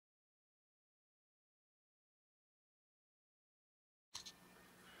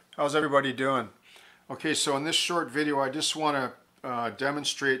How's everybody doing? Okay, so in this short video I just want to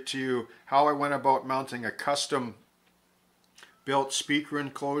demonstrate to you how I went about mounting a custom built speaker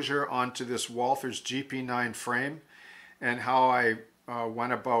enclosure onto this Walthers GP9 frame, and how I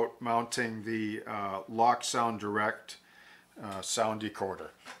went about mounting the Loksound Direct sound decoder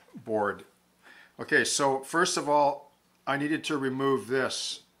board. Okay, so first of all I needed to remove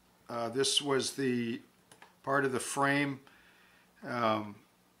this. This was the part of the frame.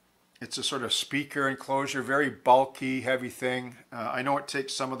 It's a sort of speaker enclosure, very bulky, heavy thing. I know it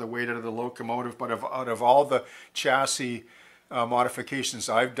takes some of the weight out of the Locomotive, but out of all the chassis modifications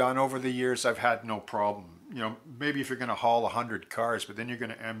I've done over the years, I've had no problem. You know, maybe if you're going to haul 100 cars, but then you're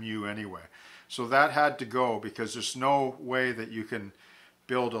going to MU anyway. So that had to go, because there's no way that you can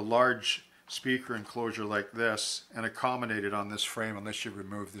build a large speaker enclosure like this and accommodate it on this frame unless you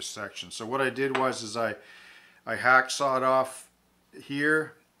remove this section. So what I did was I hacksawed off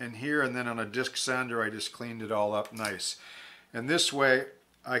here and here, and then on a disc sander I just cleaned it all up nice. And this way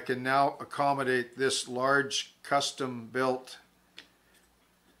I can now accommodate this large custom built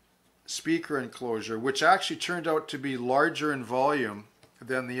speaker enclosure, which actually turned out to be larger in volume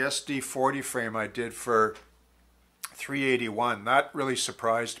than the SD40 frame I did for 381. That really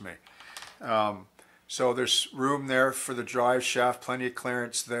surprised me. So there's room there for the drive shaft, plenty of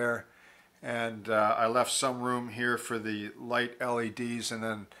clearance there. And I left some room here for the light LEDs, and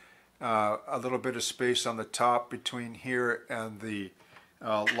then a little bit of space on the top between here and the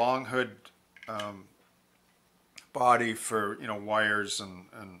long hood body for, you know, wires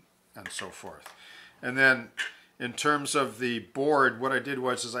and so forth. And then in terms of the board, what I did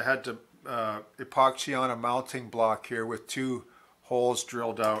was I had to epoxy on a mounting block here with 2 holes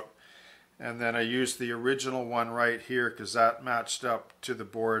drilled out, and then I used the original one right here because that matched up to the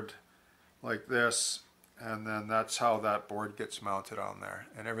board like this, and then that's how that board gets mounted on there,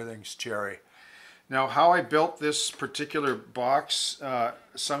 and everything's cherry. Now, how I built this particular box,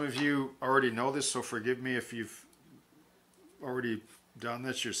 some of you already know this, so forgive me if you've already done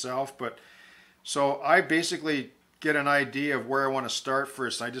this yourself, but so I basically get an idea of where I want to start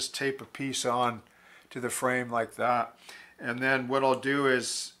first. I just tape a piece on to the frame like that, and then what I'll do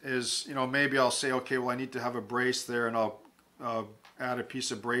is you know, maybe I'll say, okay, well I need to have a brace there, and I'll add a piece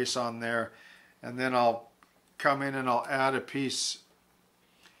of brace on there, and then I'll come in and I'll add a piece.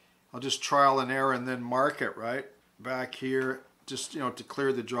 I'll just trial and error and then mark it right back here, just, you know, to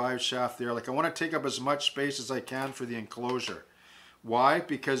clear the drive shaft there. Like, I want to take up as much space as I can for the enclosure. Why?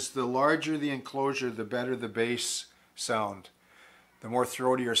 Because the larger the enclosure, the better the bass sound, the more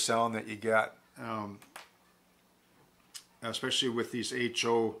throatier sound that you get, especially with these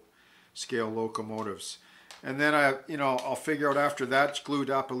HO scale locomotives. And then I'll figure out after that's glued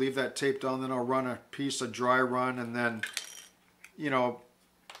up, I'll leave that taped on, then I'll run a piece of dry run, and then, you know,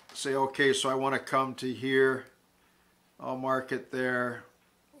 say, okay, so I want to come to here, I'll mark it there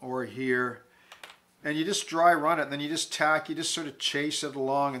or here, and you just dry run it, and then you just sort of chase it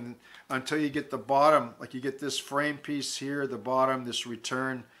along, and until you get the bottom, like you get this frame piece here, the bottom, this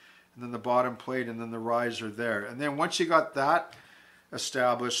return, and then the bottom plate, and then the riser there. And then once you got that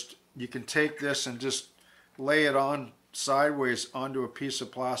established, you can take this and just lay it on sideways onto a piece of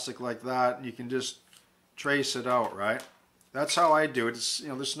plastic like that, and you can just trace it out, right? That's how I do it. It's, you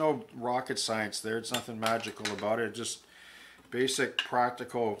know, there's no rocket science there. It's nothing magical about it. It's just basic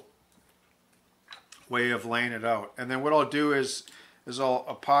practical way of laying it out. And then what I'll do is I'll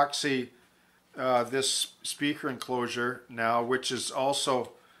epoxy this speaker enclosure now, which is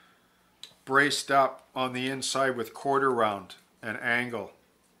also braced up on the inside with quarter round and angle,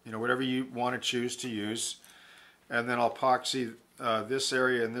 you know, whatever you want to choose to use. And then I'll epoxy this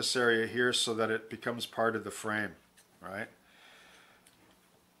area and this area here so that it becomes part of the frame, right?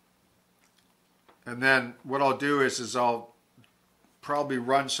 And then what I'll do is I'll probably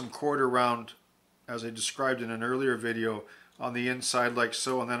run some quarter round, as I described in an earlier video, on the inside like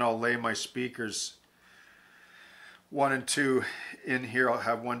so, and then I'll lay my speakers 1 and 2 in here. I'll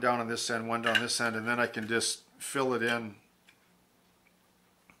have one down on this end, one down this end, and then I can just fill it in,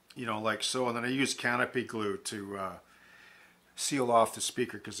 you know, like so. And then I use Canopy Glue to seal off the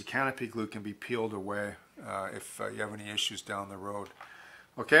speaker, because the Canopy Glue can be peeled away if you have any issues down the road.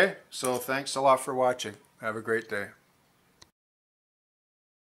 Okay, so thanks a lot for watching. Have a great day.